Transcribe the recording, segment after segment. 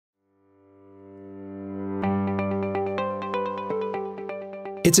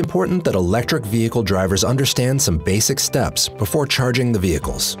It's important that electric vehicle drivers understand some basic steps before charging the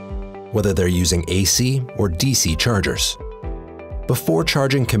vehicles, whether they're using AC or DC chargers. Before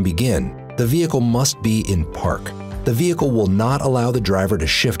charging can begin, the vehicle must be in park. The vehicle will not allow the driver to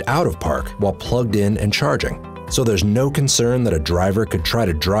shift out of park while plugged in and charging, so there's no concern that a driver could try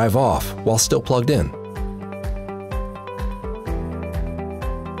to drive off while still plugged in.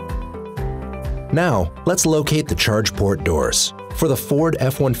 Now, let's locate the charge port doors. For the Ford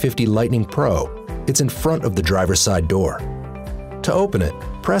F-150 Lightning Pro, it's in front of the driver's side door. To open it,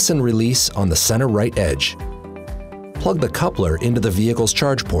 press and release on the center right edge. Plug the coupler into the vehicle's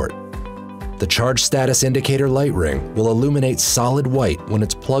charge port. The charge status indicator light ring will illuminate solid white when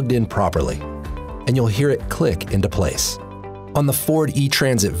it's plugged in properly, and you'll hear it click into place. On the Ford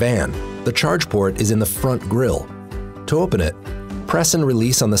E-Transit van, the charge port is in the front grille. To open it, press and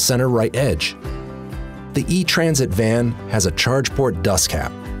release on the center right edge. The E-Transit van has a charge port dust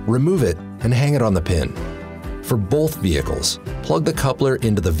cap. Remove it and hang it on the pin. For both vehicles, plug the coupler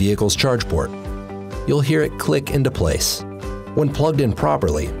into the vehicle's charge port. You'll hear it click into place. When plugged in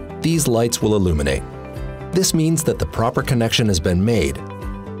properly, these lights will illuminate. This means that the proper connection has been made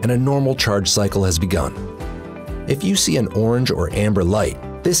and a normal charge cycle has begun. If you see an orange or amber light,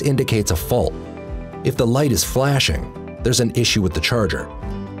 this indicates a fault. If the light is flashing, there's an issue with the charger.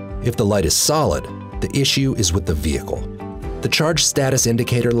 If the light is solid, the issue is with the vehicle. The charge status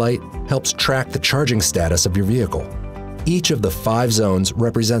indicator light helps track the charging status of your vehicle. Each of the 5 zones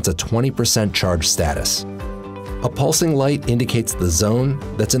represents a 20% charge status. A pulsing light indicates the zone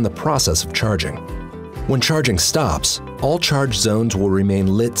that's in the process of charging. When charging stops, all charge zones will remain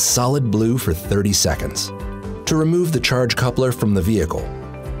lit solid blue for 30 seconds. To remove the charge coupler from the vehicle,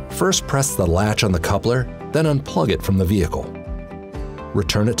 first press the latch on the coupler, then unplug it from the vehicle.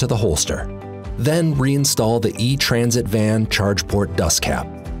 Return it to the holster. Then reinstall the E-Transit van charge port dust cap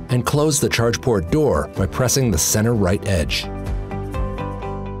and close the charge port door by pressing the center right edge.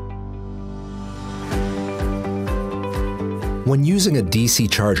 When using a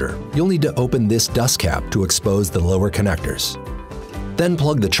DC charger, you'll need to open this dust cap to expose the lower connectors. Then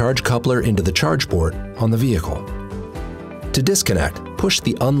plug the charge coupler into the charge port on the vehicle. To disconnect, push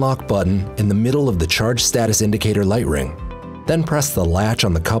the unlock button in the middle of the charge status indicator light ring. Then press the latch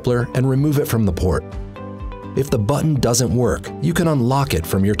on the coupler and remove it from the port. If the button doesn't work, you can unlock it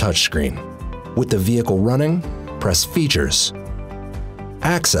from your touchscreen. With the vehicle running, press Features,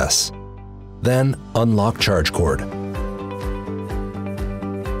 Access, then Unlock Charge Cord.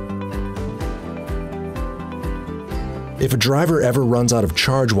 If a driver ever runs out of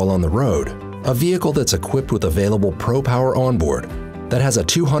charge while on the road, a vehicle that's equipped with available Pro Power onboard that has a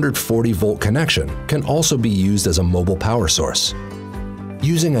 240-volt connection can also be used as a mobile power source.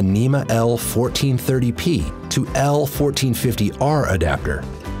 Using a NEMA L1430P to L1450R adapter,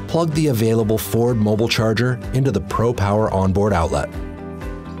 plug the available Ford mobile charger into the Pro Power onboard outlet.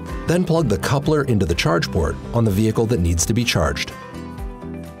 Then plug the coupler into the charge port on the vehicle that needs to be charged.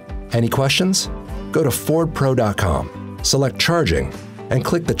 Any questions? Go to FordPro.com, select Charging, and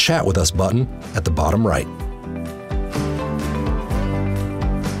click the Chat with Us button at the bottom right.